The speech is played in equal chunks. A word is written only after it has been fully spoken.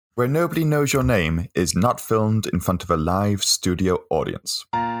Where Nobody Knows Your Name is not filmed in front of a live studio audience.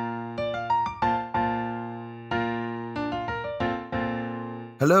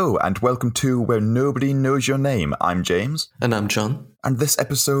 Hello, and welcome to Where Nobody Knows Your Name. I'm James. And I'm John. And this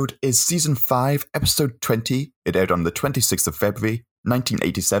episode is Season 5, Episode 20. It aired on the 26th of February,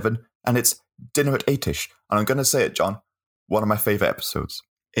 1987, and it's Dinner at 8ish. And I'm going to say it, John, one of my favourite episodes.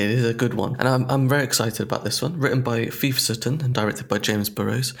 It is a good one. And I'm very excited about this one. Written by Fief Sutton and directed by James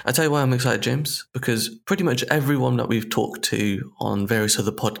Burrows. I tell you why I'm excited, James, because pretty much everyone that we've talked to on various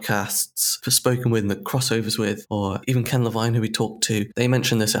other podcasts, spoken with, and the crossovers with, or even Ken Levine, who we talked to, they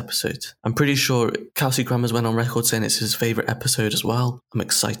mentioned this episode. I'm pretty sure Kelsey Grammer's went on record saying it's his favourite episode as well. I'm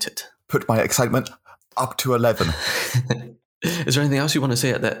excited. Put my excitement up to 11. Is there anything else you want to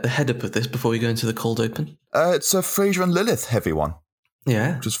say at the head-up of this before we go into the cold open? It's a Frasier and Lilith heavy one.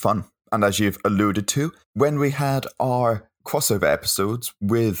 Yeah. Which was fun. And as you've alluded to, when we had our crossover episodes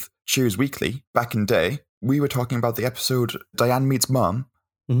with Cheers Weekly back in day, we were talking about the episode Diane Meets Mum,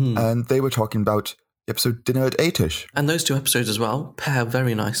 and they were talking about the episode Dinner at 8ish. And those two episodes as well pair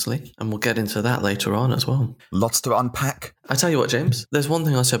very nicely, and we'll get into that later on as well. Lots to unpack. I tell you what, James, there's one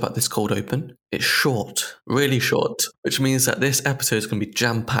thing I'll say about this cold open. It's short, really short, which means that this episode is going to be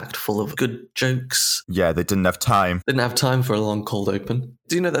jam-packed full of good jokes. Yeah, they didn't have time. Didn't have time for a long cold open.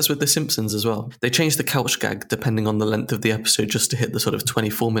 Do you know that's with The Simpsons as well? They changed the couch gag depending on the length of the episode just to hit the sort of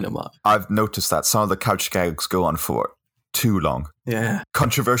 24-minute mark. I've noticed that some of the couch gags go on for too long. Yeah.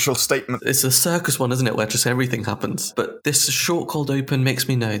 Controversial statement. It's a circus one, isn't it, where just everything happens. But this short cold open makes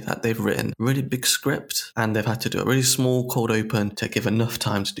me know that they've written a really big script and they've had to do a really small cold open to give enough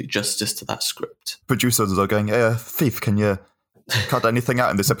time to do justice to that script. Producers are going, Thief, can you cut anything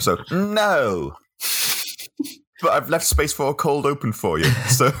out in this episode? No! But I've left space for a cold open for you.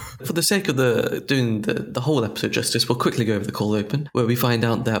 So, for the sake of doing the whole episode justice, we'll quickly go over the cold open, where we find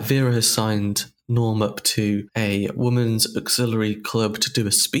out that Vera has signed Norm up to a women's auxiliary club to do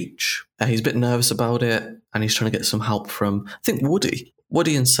a speech. He's a bit nervous about it, and he's trying to get some help from, I think,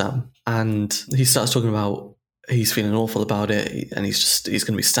 Woody and Sam. And he starts talking about he's feeling awful about it, and he's going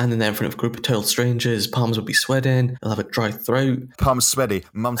to be standing there in front of a group of total strangers. Palms will be sweating. He'll have a dry throat. Palms sweaty.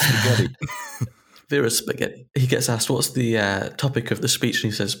 Mum's spaghetti. Vera's spaghetti. He gets asked, what's the topic of the speech?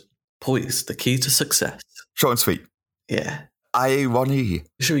 And he says, poise, the key to success. Short and sweet. Yeah. Irony.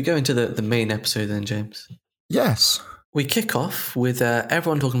 Should we go into the main episode then, James? Yes. We kick off with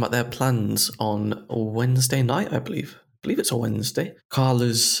everyone talking about their plans on Wednesday night, I believe. I believe it's a Wednesday.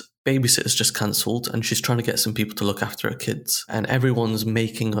 Carla's babysitter's just cancelled and she's trying to get some people to look after her kids. And everyone's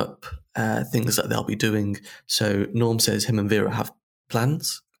making up things that they'll be doing. So Norm says him and Vera have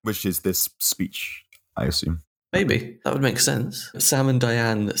plans. Which is this speech, I assume. Maybe. That would make sense. Sam and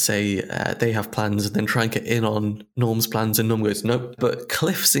Diane say they have plans and then try and get in on Norm's plans, and Norm goes, nope. But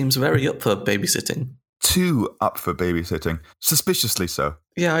Cliff seems very up for babysitting. Too up for babysitting. Suspiciously so.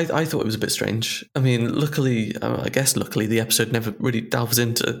 Yeah, I thought it was a bit strange. I mean, luckily, the episode never really delves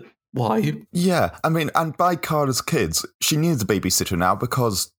into why. Yeah, I mean, and by Carla's kids, she needs a babysitter now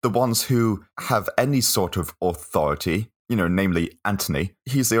because the ones who have any sort of authority, namely Anthony,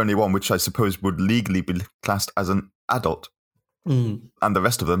 he's the only one which I suppose would legally be classed as an adult. And the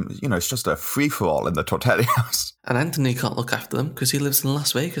rest of them, it's just a free-for-all in the Tortelli house. And Anthony can't look after them because he lives in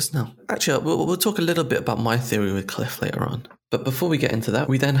Las Vegas now. Actually, we'll talk a little bit about my theory with Cliff later on. But before we get into that,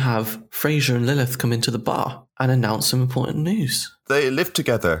 we then have Frasier and Lilith come into the bar and announce some important news. They live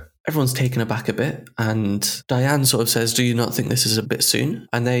together. Everyone's taken aback a bit, and Diane sort of says, do you not think this is a bit soon?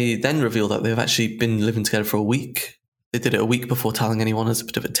 And they then reveal that they've actually been living together for a week. They did it a week before telling anyone as a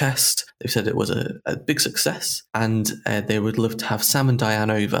bit of a test. They said it was a big success, and they would love to have Sam and Diane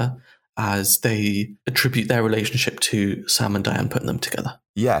over as they attribute their relationship to Sam and Diane putting them together.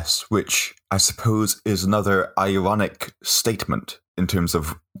 Yes, which I suppose is another ironic statement in terms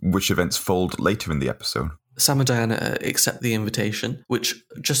of which events fold later in the episode. Sam and Diane accept the invitation, which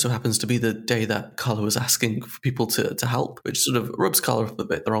just so happens to be the day that Carla was asking for people to help, which sort of rubs Carla up a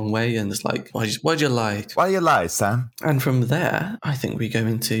bit the wrong way and is like, why'd you lie? Why you lie, Sam? And from there, I think we go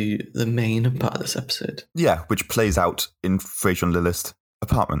into the main part of this episode. Yeah, which plays out in Frasier and Lilith's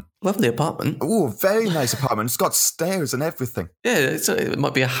apartment. Lovely apartment. Oh, very nice apartment. It's got stairs and everything. Yeah, it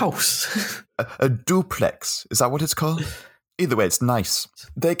might be a house. a duplex. Is that what it's called? Either way, it's nice.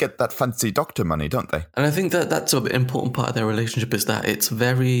 They get that fancy doctor money, don't they? And I think that's an important part of their relationship is that it's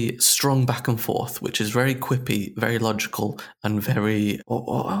very strong back and forth, which is very quippy, very logical, and very,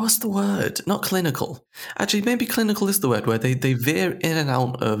 what's the word? Not clinical. Actually, maybe clinical is the word, where they veer in and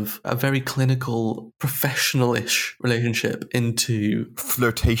out of a very clinical, professional-ish relationship into...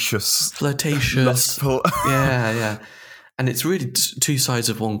 Flirtatious. Lustful. Yeah. And it's really two sides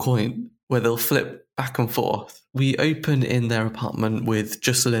of one coin where they'll flip back and forth. We open in their apartment with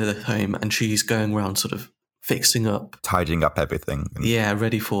just Lilith home, and she's going around sort of fixing up, tidying up everything. Yeah,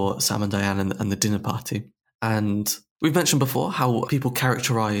 ready for Sam and Diane and the dinner party. And we've mentioned before how people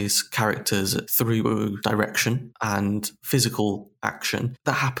characterize characters through direction and physical action.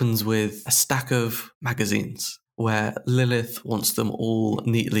 That happens with a stack of magazines where Lilith wants them all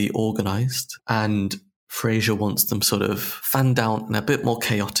neatly organized and Frasier wants them sort of fanned out and a bit more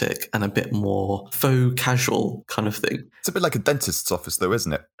chaotic and a bit more faux casual kind of thing. It's a bit like a dentist's office though,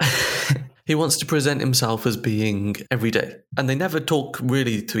 isn't it? He wants to present himself as being everyday. And they never talk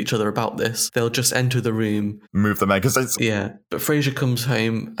really to each other about this. They'll just enter the room. Move the magazines. Yeah. But Frasier comes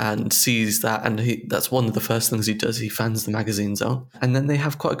home and sees that, and that's one of the first things he does. He fans the magazines out. And then they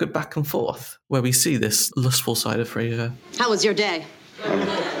have quite a good back and forth where we see this lustful side of Frasier. How was your day?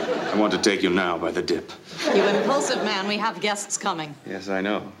 I want to take you now by the dip. You impulsive man, we have guests coming. Yes, I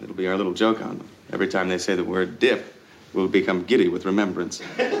know. It'll be our little joke on them. Every time they say the word dip, we'll become giddy with remembrance.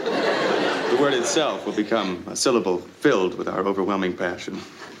 The word itself will become a syllable filled with our overwhelming passion.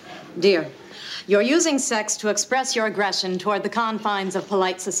 Dear, you're using sex to express your aggression toward the confines of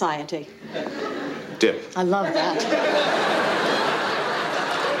polite society. Dip. I love that.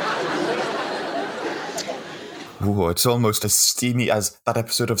 Ooh, it's almost as steamy as that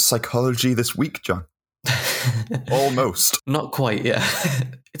episode of Psychology This Week, John. Almost. Not quite, yeah.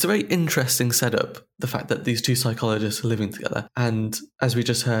 It's a very interesting setup, the fact that these two psychologists are living together. And as we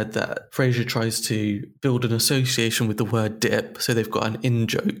just heard, that Frasier tries to build an association with the word dip, so they've got an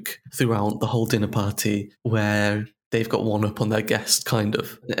in-joke throughout the whole dinner party where they've got one up on their guest, kind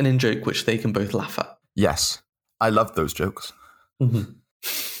of. An in-joke which they can both laugh at. Yes. I love those jokes. Mm-hmm.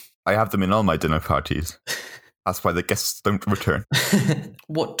 I have them in all my dinner parties. That's why the guests don't return.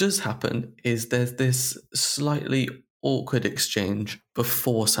 What does happen is there's this slightly awkward exchange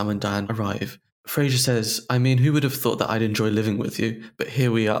before Sam and Diane arrive. Frasier says, I mean, who would have thought that I'd enjoy living with you? But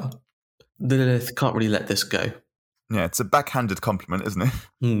here we are. Lilith can't really let this go. Yeah, it's a backhanded compliment, isn't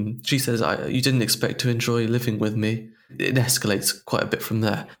it? She says, you didn't expect to enjoy living with me. It escalates quite a bit from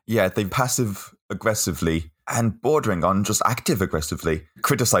there. Yeah, they passive-aggressively and bordering on just active-aggressively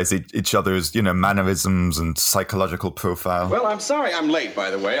criticize each other's, mannerisms and psychological profile. Well, I'm sorry I'm late, by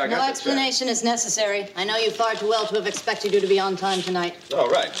the way. No explanation is necessary. I know you far too well to have expected you to be on time tonight. Oh,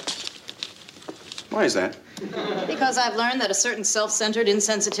 right. Why is that? Because I've learned that a certain self-centered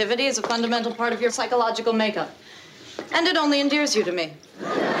insensitivity is a fundamental part of your psychological makeup. And it only endears you to me.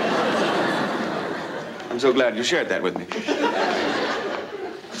 I'm so glad you shared that with me.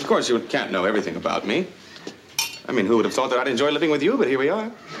 Of course, you can't know everything about me. I mean, who would have thought that I'd enjoy living with you, but here we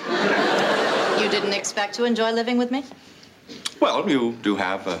are. You didn't expect to enjoy living with me? Well, you do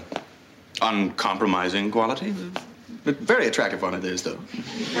have an uncompromising quality. A very attractive one it is, though.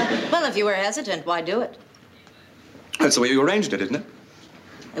 Well, if you were hesitant, why do it? That's the way you arranged it, isn't it?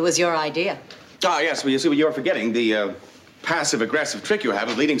 It was your idea. Ah, yes, well, you see, what you're forgetting, the passive-aggressive trick you have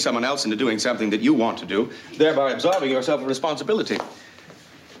of leading someone else into doing something that you want to do, thereby absolving yourself of responsibility.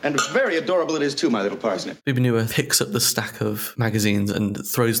 And very adorable it is, too, my little parsnip. Phoebe Newirth picks up the stack of magazines and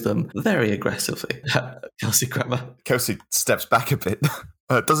throws them very aggressively at Kelsey Grammer. Kelsey steps back a bit.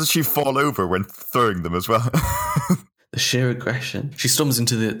 Doesn't she fall over when throwing them as well? The sheer aggression. She storms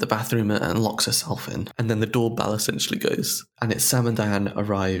into the bathroom and locks herself in. And then the doorbell essentially goes. And it's Sam and Diane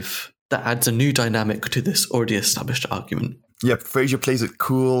arrive. That adds a new dynamic to this already established argument. Yeah, Frasier plays it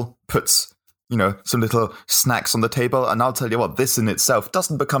cool, puts, some little snacks on the table. And I'll tell you what, this in itself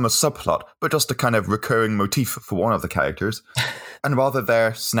doesn't become a subplot, but just a kind of recurring motif for one of the characters. And while they're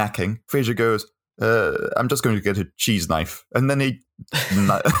there snacking, Frasier goes, I'm just going to get a cheese knife. And then he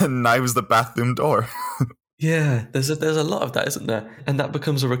knives the bathroom door. Yeah, there's a lot of that, isn't there? And that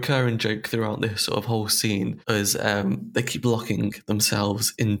becomes a recurring joke throughout this sort of whole scene as they keep locking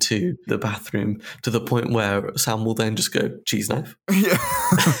themselves into the bathroom to the point where Sam will then just go, cheese knife. Yeah.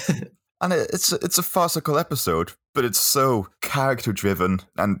 And it's a farcical episode, but it's so character-driven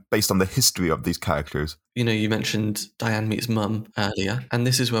and based on the history of these characters. You mentioned Diane meets mum earlier, and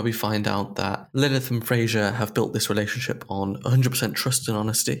this is where we find out that Lilith and Frasier have built this relationship on 100% trust and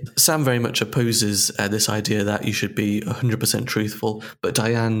honesty. Sam very much opposes this idea that you should be 100% truthful, but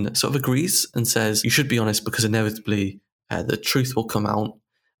Diane sort of agrees and says you should be honest because inevitably the truth will come out.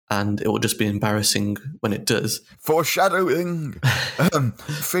 And it will just be embarrassing when it does. Foreshadowing!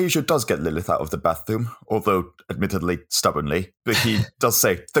 Frasier does get Lilith out of the bathroom, although admittedly stubbornly. But he does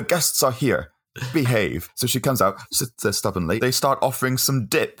say, the guests are here. Behave. So she comes out, sits there stubbornly. They start offering some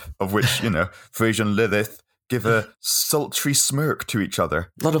dip, of which, Frasier and Lilith give a sultry smirk to each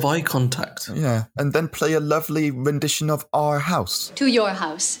other. A lot of eye contact. Yeah, and then play a lovely rendition of Our House. To your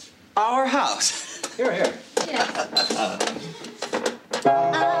house. Our house. Here.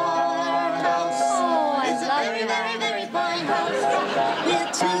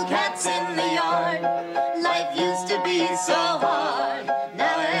 With two cats in the yard, life used to be so hard.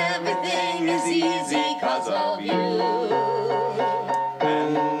 Now everything is easy 'cause of you.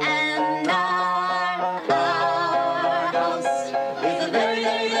 And our house is a very,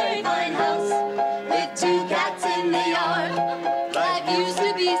 very, very fine house. With two cats in the yard, life used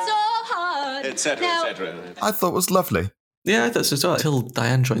to be so hard. Etc., etc. I thought it was lovely. Yeah, I thought so as well. Till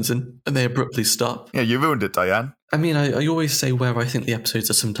Diane joins in and they abruptly stop. Yeah, you ruined it, Diane. I mean, I always say where I think the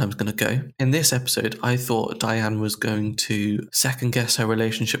episodes are sometimes going to go. In this episode, I thought Diane was going to second guess her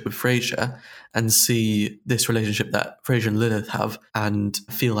relationship with Frasier and see this relationship that Frasier and Lilith have and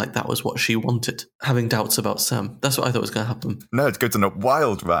feel like that was what she wanted, having doubts about Sam. That's what I thought was going to happen. No, it goes on a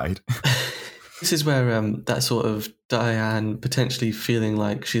wild ride. This is where that sort of Diane potentially feeling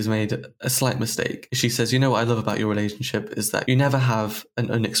like she's made a slight mistake. She says, you know what I love about your relationship is that you never have an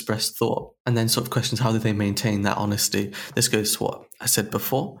unexpressed thought, and then sort of questions how do they maintain that honesty. This goes to what I said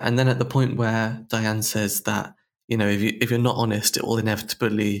before. And then at the point where Diane says that, you know, if you're not honest, it will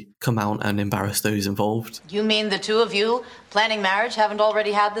inevitably come out and embarrass those involved. You mean the two of you planning marriage haven't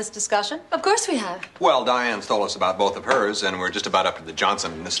already had this discussion? Of course we have. Well, Diane's told us about both of hers, and we're just about up to the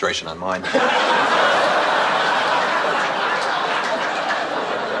Johnson administration on mine.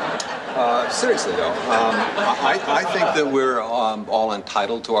 Seriously, though, I think that we're all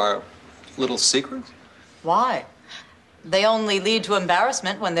entitled to our little secrets. Why? They only lead to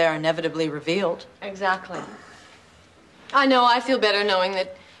embarrassment when they're inevitably revealed. Exactly. I know I feel better knowing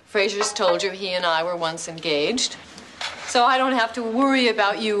that Frasier's told you he and I were once engaged. So I don't have to worry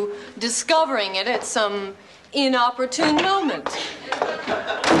about you discovering it at some inopportune moment.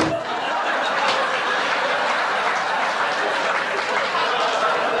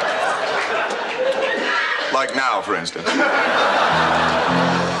 Like now, for instance.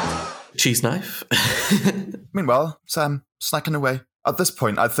 Cheese knife. Meanwhile, Sam snacking away. At this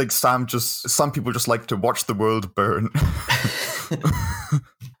point, I think some people just like to watch the world burn.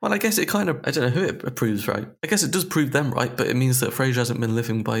 Well, I guess it kind of, I don't know who it proves right. I guess it does prove them right, but it means that Frasier hasn't been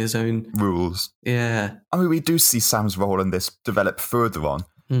living by his own rules. Yeah. I mean, we do see Sam's role in this develop further on,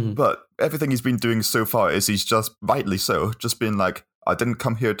 but everything he's been doing so far is he's just, rightly so, just been like, I didn't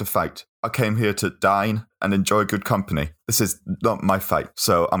come here to fight. I came here to dine and enjoy good company. This is not my fight,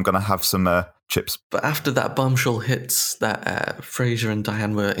 so I'm going to have some chips. But after that bombshell hits that Frasier and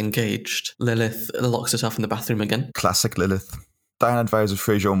Diane were engaged, Lilith locks herself in the bathroom again. Classic Lilith. Diane advises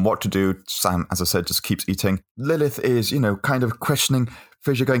Frasier on what to do. Sam, as I said, just keeps eating. Lilith is, kind of questioning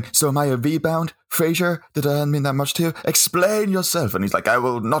Frasier, going, so am I a rebound? Frasier, did I mean that much to you? Explain yourself. And he's like, I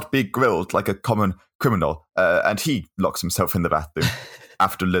will not be grilled like a common criminal. And he locks himself in the bathroom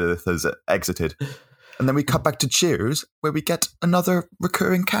after Lilith has exited. And then we cut back to Cheers, where we get another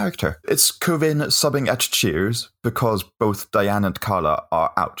recurring character. It's Corinne subbing at Cheers because both Diane and Carla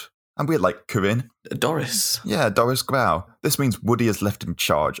are out. And we like Corinne. Doris. Yeah, Doris Grau. This means Woody is left in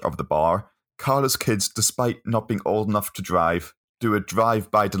charge of the bar. Carla's kids, despite not being old enough to drive, do a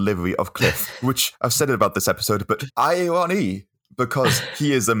drive-by delivery of Cliff, which I've said it about this episode, but irony, because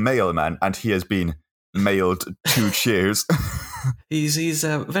he is a mailman and he has been mailed to Cheers. He's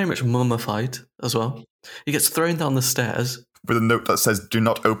very much mummified as well. He gets thrown down the stairs. With a note that says, do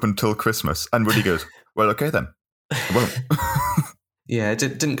not open till Christmas. And Woody goes, well, okay then. I won't. Yeah, it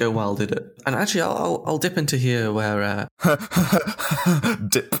didn't go well, did it? And actually, I'll dip into here where...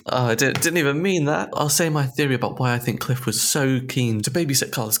 Dip. Oh, I didn't even mean that. I'll say my theory about why I think Cliff was so keen to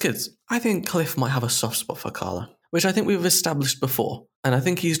babysit Carla's kids. I think Cliff might have a soft spot for Carla, which I think we've established before. And I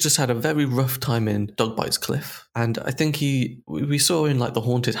think he's just had a very rough time in Dog Bites Cliff. And I think we saw in like the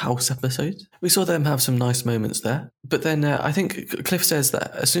Haunted House episode, we saw them have some nice moments there. But then I think Cliff says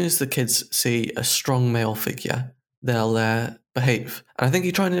that as soon as the kids see a strong male figure, they'll behave. And I think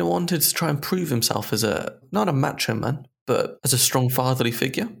he wanted to try and prove himself as not a macho man, but as a strong fatherly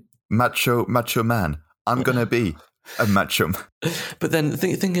figure. Macho man. I'm going to be a macho man. But then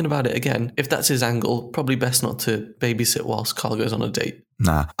thinking about it again, if that's his angle, probably best not to babysit whilst Carl goes on a date.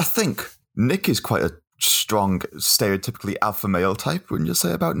 Nah. I think Nick is quite a strong, stereotypically alpha male type, wouldn't you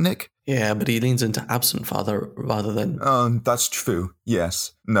say about Nick? Yeah, but he leans into absent father rather than... That's true,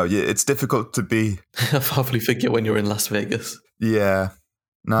 yes. No, yeah, it's difficult to be... a fatherly figure when you're in Las Vegas. Yeah.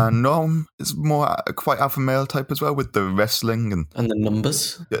 Now, Norm is more quite alpha male type as well with the wrestling and the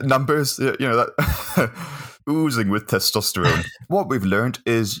numbers. Numbers, that. oozing with testosterone. What we've learned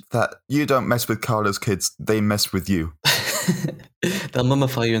is that you don't mess with Carla's kids, they mess with you. They'll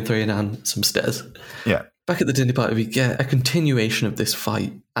mummify you and throw you down some stairs. Yeah. Back at the dinner party, we get a continuation of this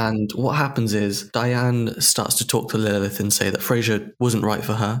fight. And what happens is Diane starts to talk to Lilith and say that Frasier wasn't right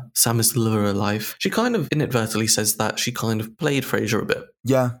for her. Sam is the love of her life. She kind of inadvertently says that she kind of played Frasier a bit.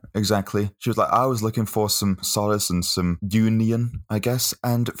 Yeah, exactly. She was like, I was looking for some solace and some union, I guess.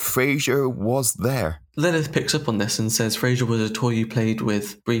 And Frasier was there. Lilith picks up on this and says Frasier was a toy you played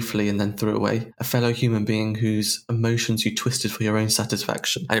with briefly and then threw away. A fellow human being whose emotions you twisted for your own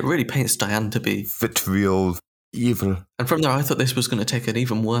satisfaction. And it really paints Diane to be vitriol, evil. And from there, I thought this was going to take an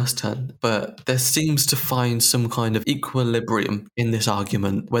even worse turn. But there seems to find some kind of equilibrium in this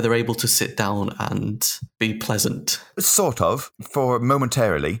argument where they're able to sit down and be pleasant. Sort of, for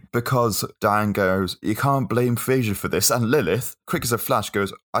momentarily, because Diane goes, you can't blame Frasier for this. And Lilith, quick as a flash,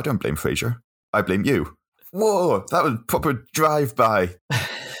 goes, I don't blame Frasier. I blame you. Whoa, that was proper drive-by.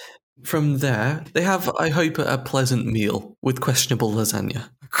 From there, they have, I hope, a pleasant meal with questionable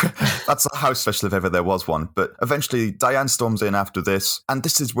lasagna. That's how special if ever there was one. But eventually, Diane storms in after this. And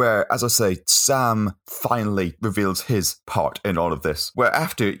this is where, as I say, Sam finally reveals his part in all of this. Where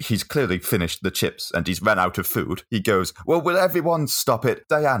after he's clearly finished the chips and he's run out of food, he goes, well, will everyone stop it?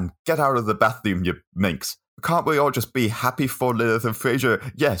 Diane, get out of the bathroom, you minx. Can't we all just be happy for Lilith and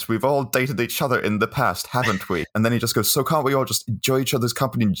Frasier? Yes, we've all dated each other in the past, haven't we? And then he just goes, so can't we all just enjoy each other's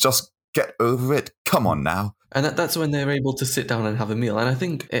company and just get over it? Come on now. And that's when they're able to sit down and have a meal. And I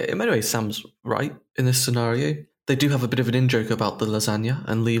think, in many ways, Sam's right in this scenario. They do have a bit of an in-joke about the lasagna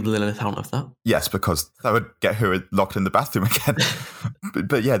and leave Lilith out of that. Yes, because that would get her locked in the bathroom again.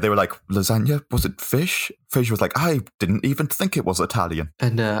 but yeah, they were like, lasagna? Was it fish? Frasier was like, I didn't even think it was Italian.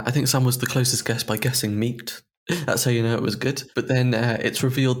 And I think Sam was the closest guess by guessing meat. That's how you know it was good. But then it's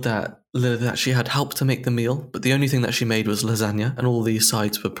revealed that Lilith actually had help to make the meal, but the only thing that she made was lasagna, and all these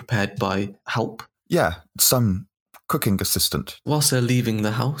sides were prepared by help. Yeah, some cooking assistant. Whilst they're leaving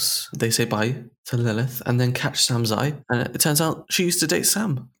the house, they say bye to Lilith and then catch Sam's eye, and it turns out she used to date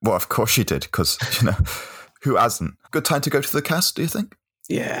Sam. Well, of course she did, because, who hasn't? Good time to go to the cast, do you think?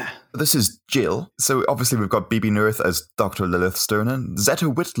 Yeah. This is Jill. So obviously we've got Bebe Neuwirth as Dr. Lilith Sterner.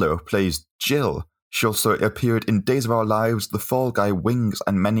 Zetta Whitlow plays Jill. She also appeared in Days of Our Lives, The Fall Guy, Wings,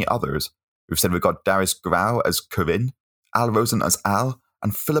 and many others. We've said we've got Darius Grau as Corinne, Al Rosen as Al,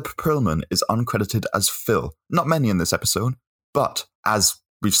 and Philip Perlman is uncredited as Phil. Not many in this episode, but as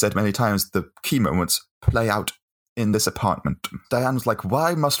we've said many times, the key moments play out in this apartment. Diane's like,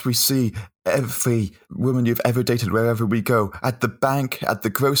 why must we see every woman you've ever dated wherever we go? At the bank, at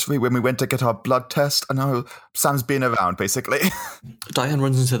the grocery, when we went to get our blood test. And now Sam's been around, basically. Diane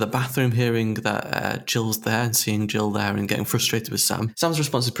runs into the bathroom hearing that Jill's there and seeing Jill there and getting frustrated with Sam. Sam's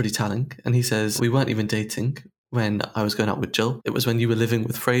response is pretty telling, and he says, we weren't even dating when I was going out with Jill. It was when you were living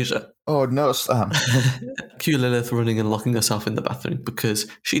with Frasier. Oh no, Sam. Cue Lilith running and locking herself in the bathroom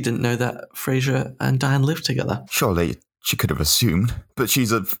because she didn't know that Frasier and Diane lived together. Surely she could have assumed. But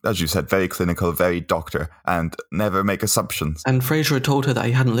she's, as you said, very clinical, very doctor, and never make assumptions. And Frasier had told her that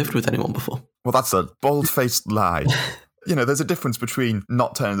he hadn't lived with anyone before. Well, that's a bold-faced lie. There's a difference between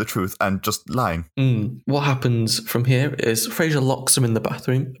not telling the truth and just lying. What happens from here is Frasier locks them in the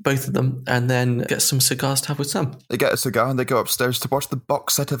bathroom, both of them, and then gets some cigars to have with Sam. They get a cigar and they go upstairs to watch the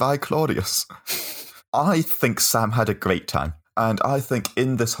box set of I, Claudius. I think Sam had a great time. And I think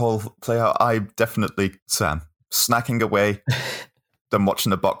in this whole play out, I definitely Sam. Snacking away, then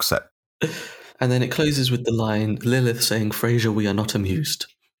watching a box set. And then it closes with the line, Lilith saying, Frasier, we are not amused.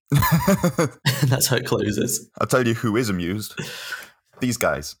 And that's how it closes. I'll tell you who is amused. These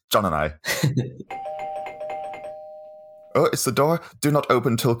guys, John and I. Oh, it's the door. Do not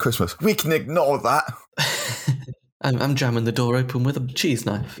open till Christmas. We can ignore that. I'm jamming the door open with a cheese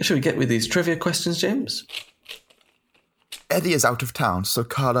knife. Shall we get with these trivia questions, James? Eddie is out of town, so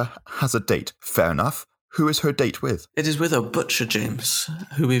Carla has a date. Fair enough. Who is her date with? It is with a butcher, James,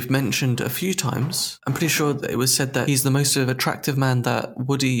 who we've mentioned a few times. I'm pretty sure that it was said that he's the most attractive man that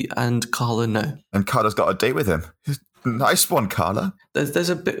Woody and Carla know. And Carla's got a date with him. Nice one, Carla. There's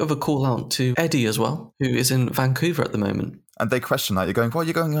a bit of a call out to Eddie as well, who is in Vancouver at the moment. And they question that. You're going, what are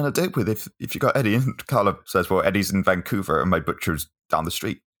you going on a date with if you got Eddie? And Carla says, well, Eddie's in Vancouver and my butcher's down the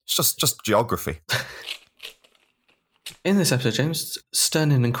street. It's just geography. In this episode, James,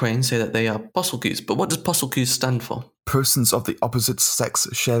 Sternin and Crane say that they are posselgoose, but what does posselgoose stand for? Persons of the opposite sex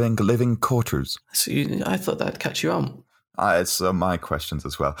sharing living quarters. So I thought that'd catch you out. It's my questions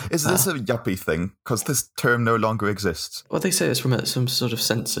as well. Is this a yuppie thing? Because this term no longer exists. Well, they say it's from some sort of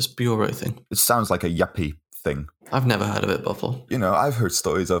Census Bureau thing. It sounds like a yuppie thing. I've never heard of it before. You know, I've heard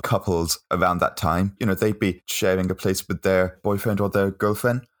stories of couples around that time. You know, they'd be sharing a place with their boyfriend or their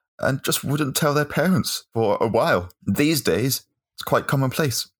girlfriend and just wouldn't tell their parents for a while. These days, it's quite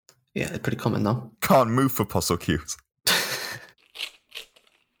commonplace. Yeah, it's pretty common though. Can't move for puzzle cues.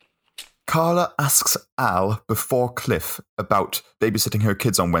 Carla asks Al before Cliff about babysitting her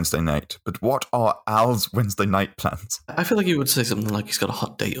kids on Wednesday night. But what are Al's Wednesday night plans? I feel like he would say something like he's got a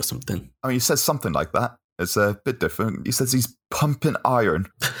hot date or something. I mean, he says something like that. It's a bit different. He says he's pumping iron.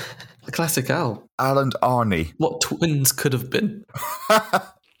 The classic Al. Al and Arnie. What twins could have been.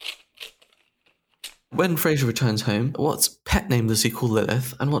 When Frasier returns home, what pet name does he call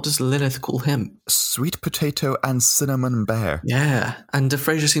Lilith, and what does Lilith call him? Sweet Potato and Cinnamon Bear. Yeah, and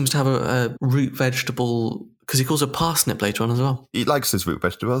Frasier seems to have a root vegetable, because he calls her parsnip later on as well. He likes his root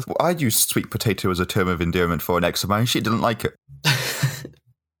vegetables. Well, I'd use sweet potato as a term of endearment for an ex of mine. She didn't like it.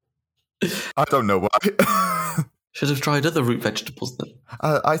 I don't know why. Should have tried other root vegetables then.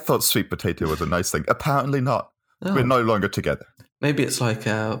 I thought sweet potato was a nice thing. Apparently not. Oh. We're no longer together. Maybe it's like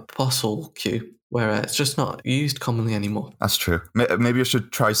a fossil cue, where it's just not used commonly anymore. That's true. Maybe I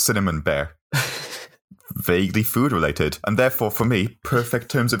should try Cinnamon Bear. Vaguely food related, and therefore, for me,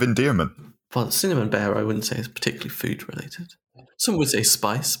 perfect terms of endearment. Well, cinnamon bear, I wouldn't say is particularly food related. Some would say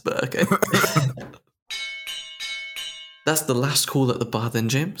spice, but okay. That's the last call at the bar then,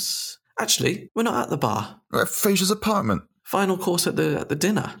 James. Actually, we're not at the bar. We're at Frasier's apartment. Final course at the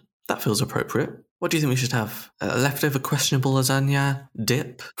dinner. That feels appropriate. What do you think we should have? Leftover questionable lasagna?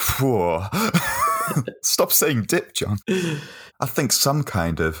 Dip? Whoa. Stop saying dip, John. I think some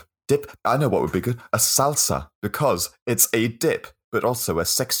kind of dip. I know what would be good. A salsa, because it's a dip, but also a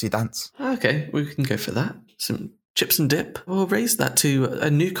sexy dance. Okay, we can go for that. Some chips and dip. We'll raise that to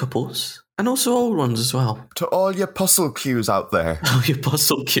new couples, and also old ones as well. To all your puzzle cues out there. Oh, your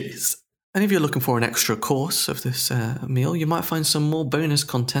puzzle cues. And if you're looking for an extra course of this meal, you might find some more bonus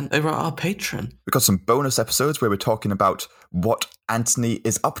content over at our Patreon. We've got some bonus episodes where we're talking about what Anthony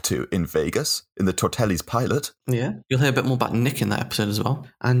is up to in Vegas in the Tortelli's pilot. Yeah. You'll hear a bit more about Nick in that episode as well.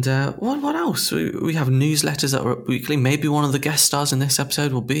 And what else? We have newsletters that are up weekly. Maybe one of the guest stars in this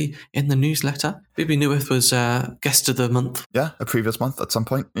episode will be in the newsletter. Phoebe Newirth was guest of the month. Yeah, a previous month at some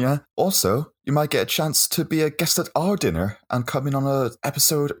point. Yeah. Also, you might get a chance to be a guest at our dinner and come in on an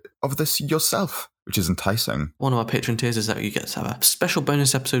episode of this yourself, which is enticing. One of our patron tiers is that you get to have a special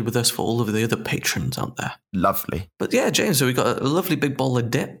bonus episode with us for all of the other patrons out there. Lovely. But yeah, James, so we got a lovely big bowl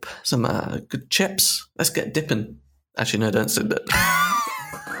of dip, some good chips. Let's get dipping. Actually, no, don't say dip.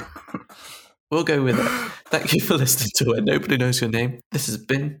 We'll go with it. Thank you for listening to Where Nobody Knows Your Name. This has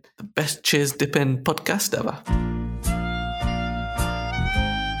been the best Cheers Dippin' podcast ever.